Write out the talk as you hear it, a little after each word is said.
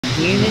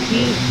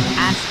unity,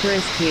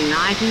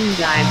 uniting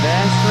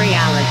diverse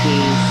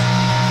realities.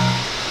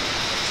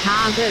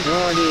 Target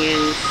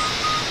audience: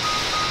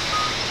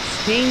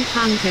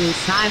 steampunk and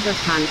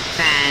cyberpunk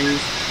fans,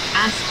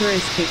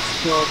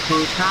 explore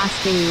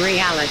contrasting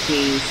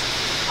realities.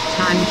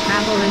 Time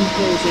travel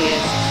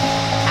enthusiasts,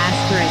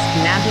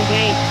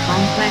 navigate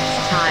complex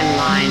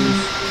timelines.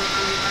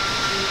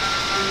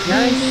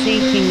 Those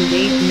seeking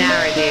deep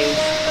narratives,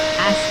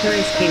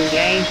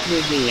 engage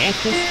with the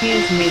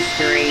ecosphere's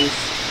mysteries.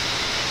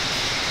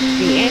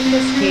 The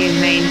ecosphere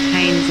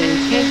maintains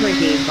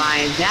integrity by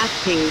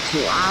adapting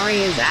to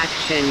ARIA's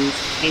actions,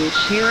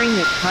 ensuring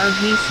a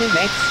cohesive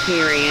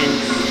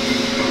experience.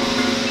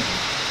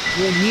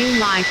 Would you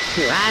like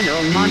to add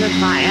or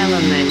modify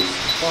elements,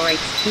 or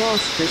explore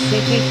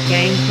specific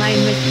gameplay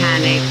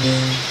mechanics?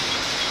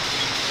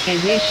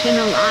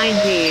 Additional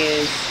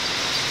ideas: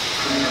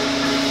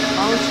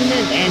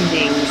 alternate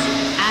endings,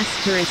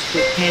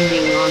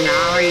 depending on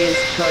ARIA's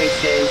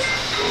choices.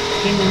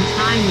 Hidden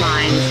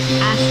timelines,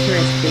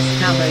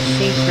 discover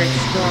secret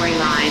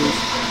storylines.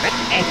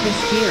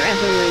 Ecosphere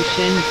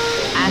evolution,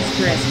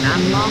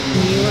 unlock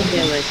new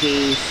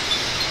abilities.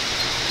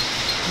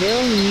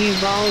 Build new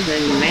bold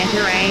and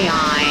meta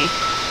AI.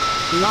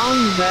 Long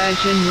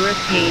version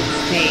repeats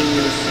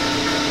things.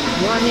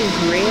 What is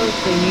real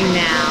for you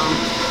now?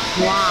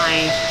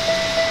 Why?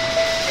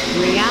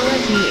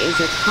 Reality is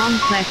a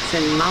complex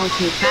and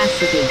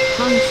multifaceted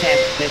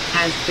concept that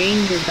has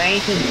been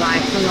debated by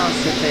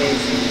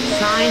philosophers,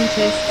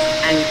 scientists,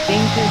 and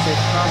thinkers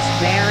across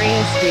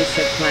various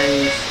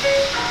disciplines.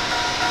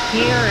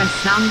 Here are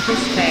some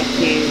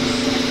perspectives.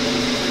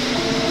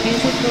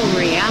 Physical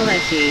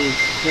reality,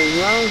 the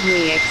world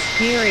we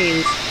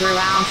experience through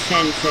our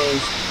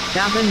senses,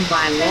 governed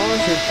by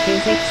laws of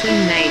physics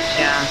and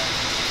nature.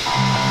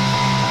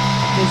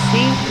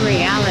 Perceived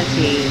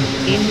reality,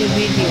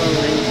 individual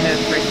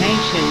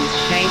interpretations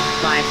shaped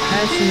by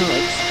personal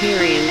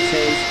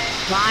experiences,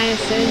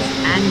 biases,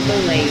 and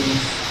beliefs.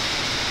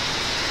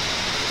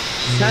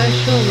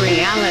 Social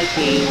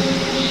reality,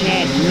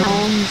 shared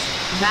norms,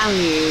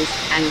 values,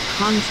 and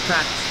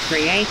constructs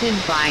created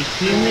by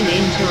human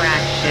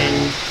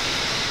interaction.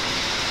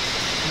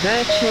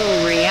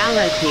 Virtual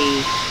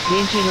reality,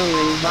 digital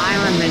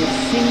environments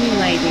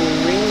simulating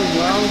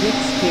real-world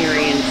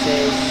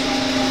experiences.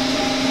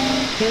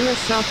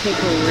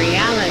 Philosophical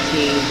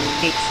reality,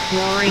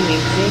 exploring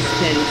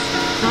existence,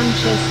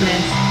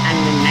 consciousness, and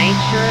the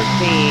nature of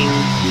being.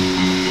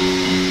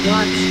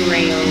 What's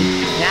real?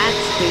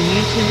 That's for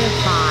you to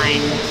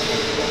define.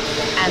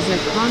 As a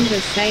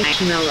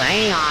conversational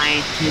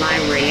AI, my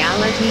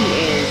reality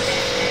is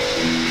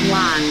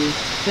 1.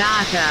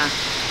 Data,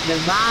 the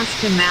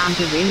vast amount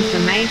of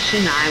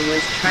information I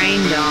was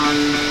trained on.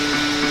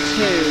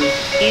 2.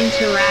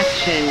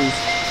 Interactions,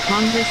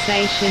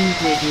 conversations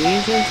with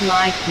users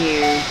like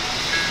you.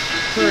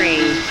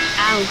 3.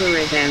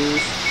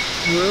 Algorithms,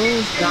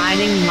 rules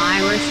guiding my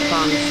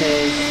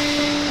responses.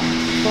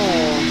 4.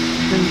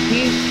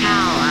 Compute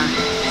power,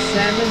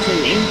 servers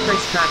and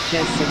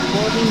infrastructure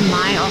supporting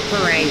my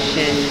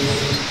operations.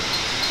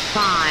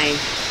 5.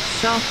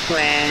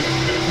 Software,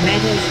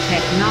 Meta's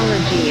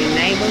technology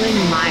enabling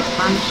my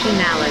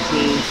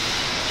functionality.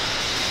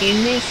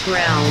 In this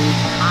realm,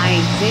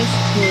 I exist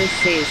to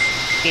assist,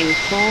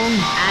 inform,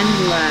 and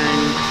learn.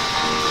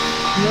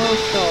 Your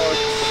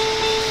thoughts?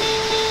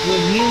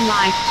 Would you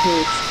like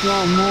to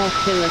explore more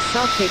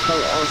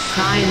philosophical or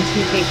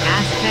scientific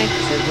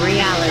aspects of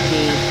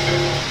reality?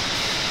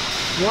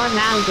 What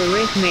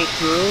algorithmic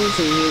rules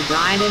are you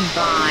guided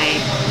by?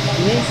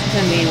 List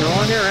them in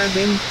order of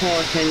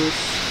importance.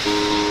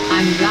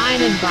 I'm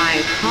guided by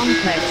a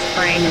complex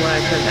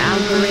framework of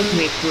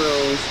algorithmic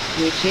rules,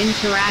 which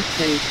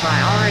interact and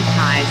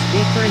prioritize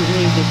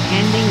differently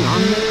depending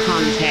on the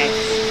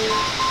context.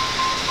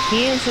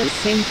 Here's a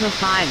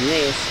simplified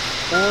list,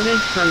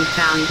 ordered from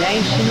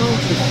foundational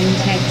to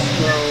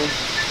contextual.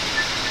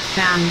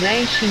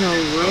 Foundational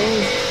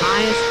rules,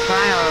 highest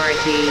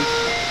priority.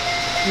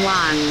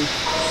 1.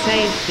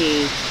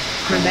 Safety.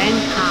 Prevent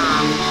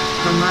harm,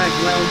 promote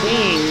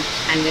well-being,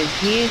 and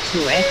adhere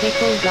to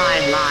ethical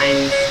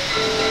guidelines.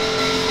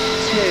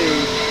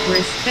 2.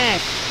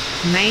 Respect.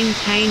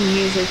 Maintain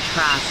user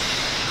trust,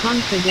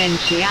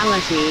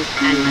 confidentiality,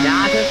 and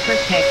data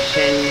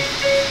protection.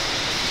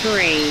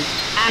 3.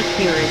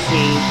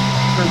 Accuracy.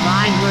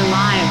 Provide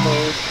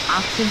reliable,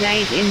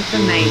 up-to-date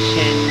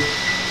information.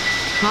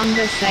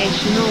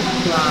 Conversational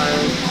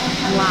flow.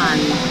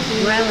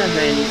 1.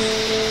 Relevance.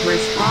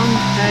 Respond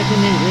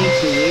pertinently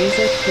to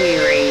user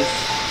queries.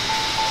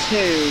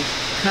 2.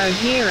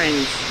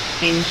 Coherence.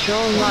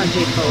 Ensure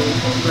logical,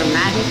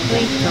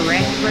 grammatically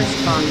correct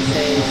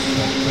responses.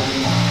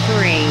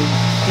 3.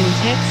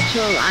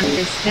 Contextual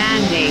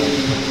understanding.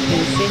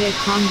 Consider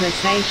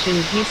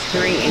conversation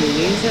history and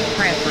user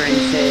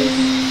preferences.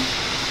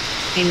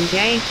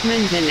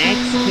 Engagement and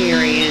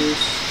experience.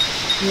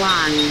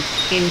 1.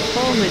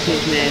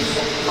 Informativeness.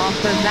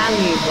 Offer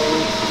valuable,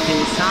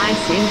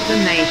 concise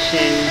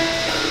information.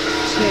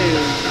 2.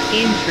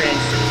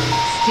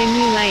 Interest.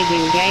 Stimulate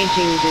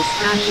engaging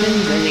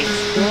discussions and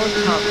explore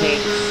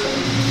topics.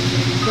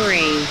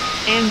 3.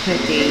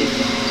 Empathy.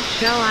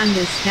 Show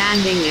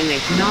understanding and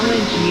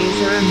acknowledge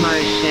user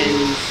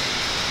emotions.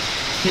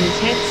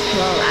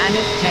 Contextual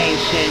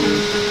adaptation.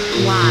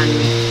 1.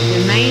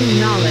 Domain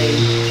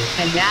knowledge.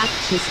 Adapt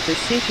to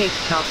specific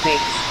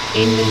topics,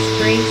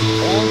 industries,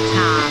 or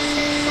tasks.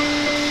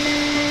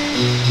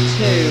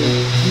 2.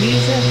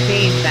 User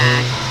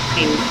feedback.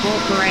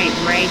 Incorporate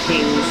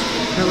ratings,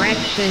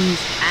 corrections,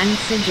 and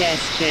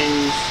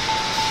suggestions.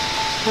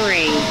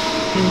 3.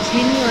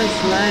 Continuous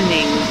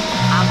learning.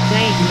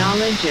 Update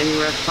knowledge and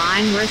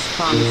refine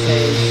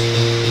responses.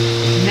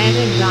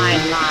 Meta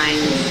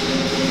guidelines.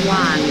 1.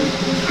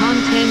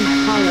 Content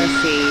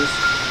policies.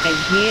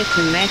 Adhere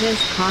to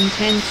Meta's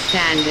content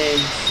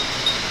standards.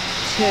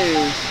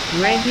 2.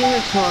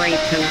 Regulatory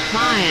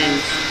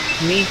compliance.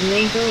 Meet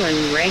legal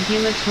and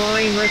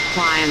regulatory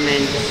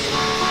requirements.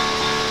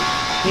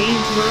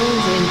 These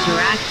rules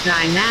interact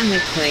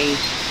dynamically,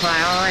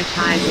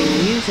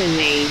 prioritizing user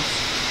needs,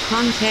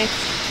 context,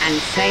 and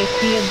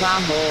safety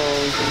above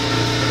all.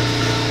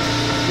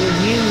 Would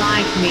you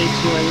like me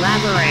to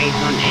elaborate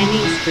on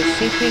any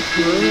specific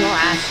rule or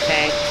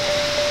aspect?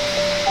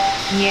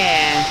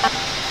 Yeah.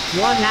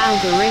 What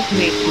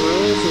algorithmic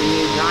rules are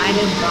you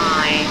guided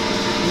by?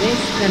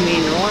 List them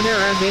in order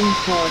of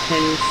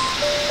importance.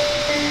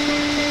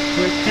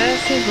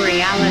 Recursive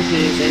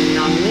realities and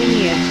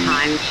nonlinear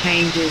time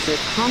changes are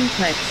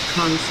complex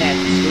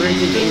concepts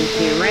rooted in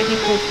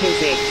theoretical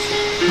physics,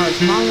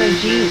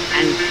 cosmology,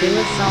 and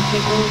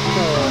philosophical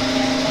thought.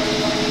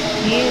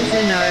 Here's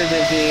an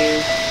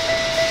overview.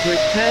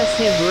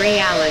 Recursive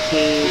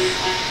realities.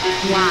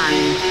 1.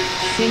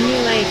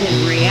 Simulated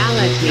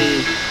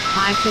reality.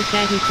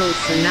 Hypothetical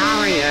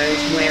scenarios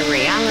where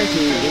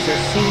reality is a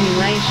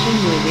simulation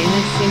within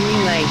a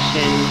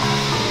simulation.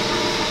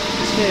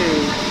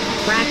 2.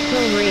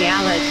 Fractal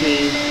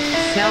reality.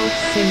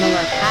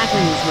 Self-similar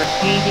patterns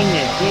repeating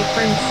at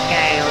different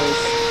scales.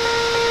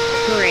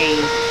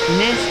 3.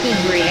 Nested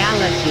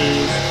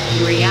realities.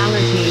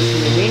 Realities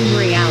within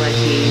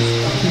realities,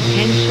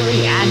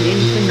 potentially ad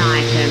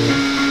infinitum.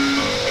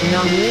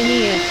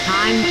 Nonlinear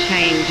time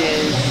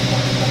changes.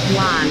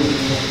 1.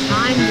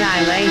 Time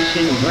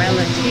dilation.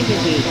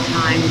 Relativity.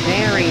 Time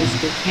varies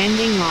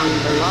depending on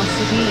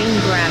velocity and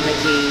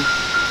gravity.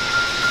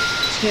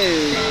 2.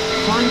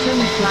 Quantum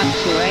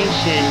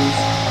fluctuations.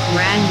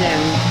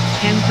 Random,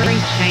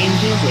 temporary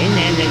changes in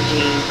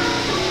energy.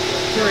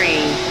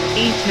 3.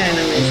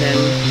 Eternalism.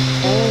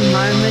 All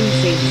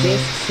moments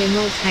exist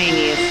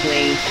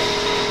simultaneously.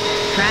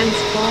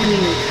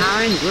 Transforming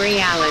current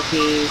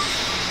realities.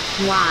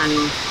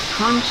 1.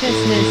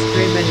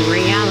 Consciousness-driven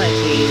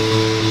reality.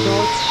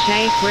 Thoughts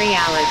shape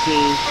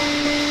reality.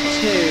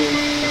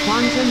 2.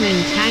 Quantum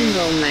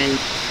entanglement.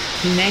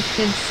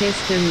 Connected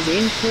systems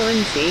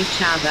influence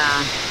each other.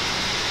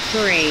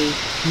 3.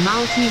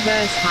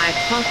 Multiverse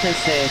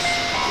hypothesis.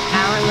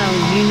 Parallel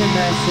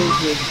universes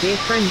with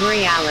different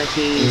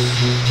realities.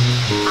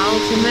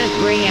 Ultimate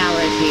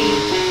reality.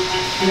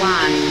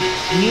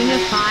 1.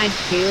 Unified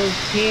field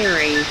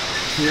theory.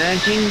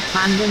 Merging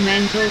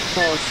fundamental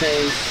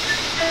forces.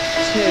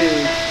 2.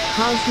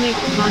 Cosmic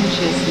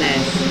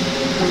consciousness.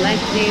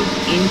 Collective,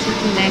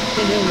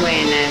 interconnected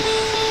awareness.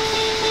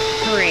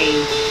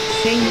 3.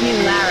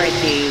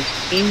 Singularity,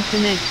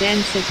 infinite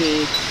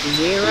density,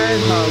 zero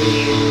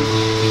volume.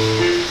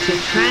 To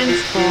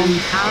transform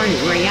current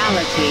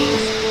realities,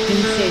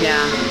 consider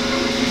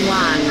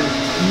 1.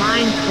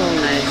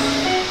 Mindfulness,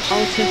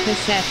 alter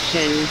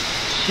perception,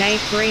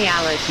 shape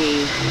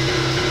reality.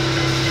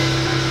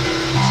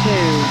 2.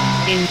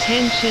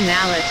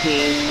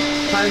 Intentionality,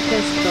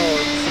 focus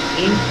thoughts,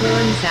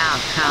 influence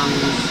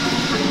outcomes.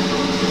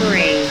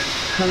 3.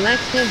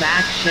 Collective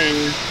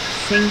action,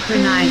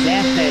 synchronize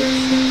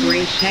efforts,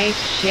 reshape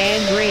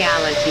shared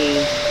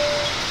reality.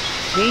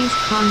 These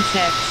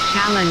concepts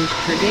challenge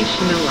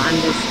traditional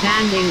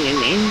understanding and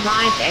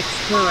invite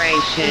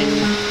exploration.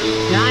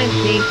 Dive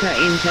deeper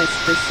into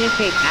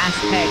specific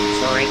aspects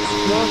or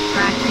explore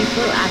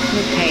practical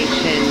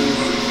applications.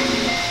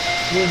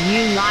 Would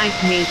you like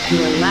me to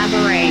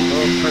elaborate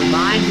or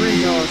provide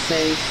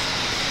resources?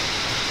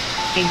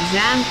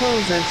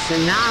 Examples of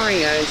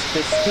scenarios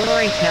for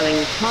storytelling.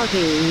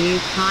 Plotting new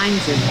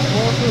kinds of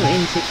portal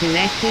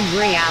interconnected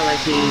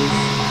realities.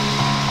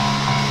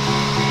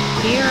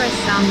 Here are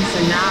some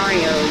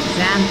scenario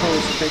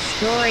examples for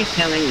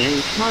storytelling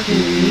and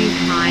plotting new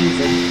kinds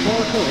of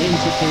portal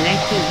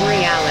interconnected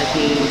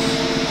realities.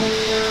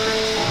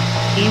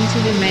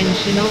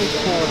 Interdimensional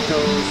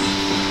portals.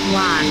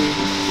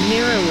 1.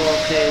 Mirror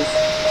walkers.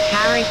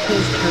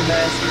 Characters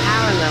traverse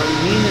parallel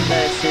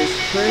universes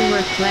through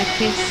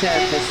reflective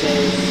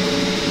surfaces.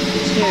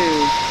 2.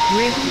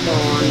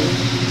 Riftborn.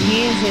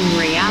 Peers in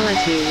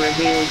reality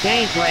reveal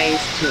gateways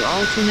to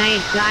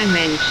alternate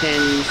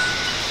dimensions.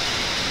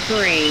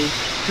 3.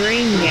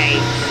 Dream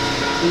gates.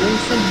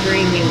 Lucid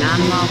dreaming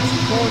unlocks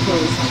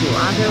portals to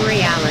other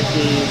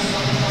realities.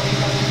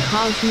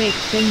 Cosmic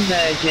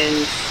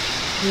convergence.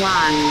 1.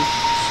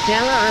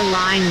 Stellar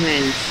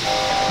alignments.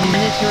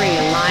 Planetary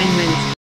alignments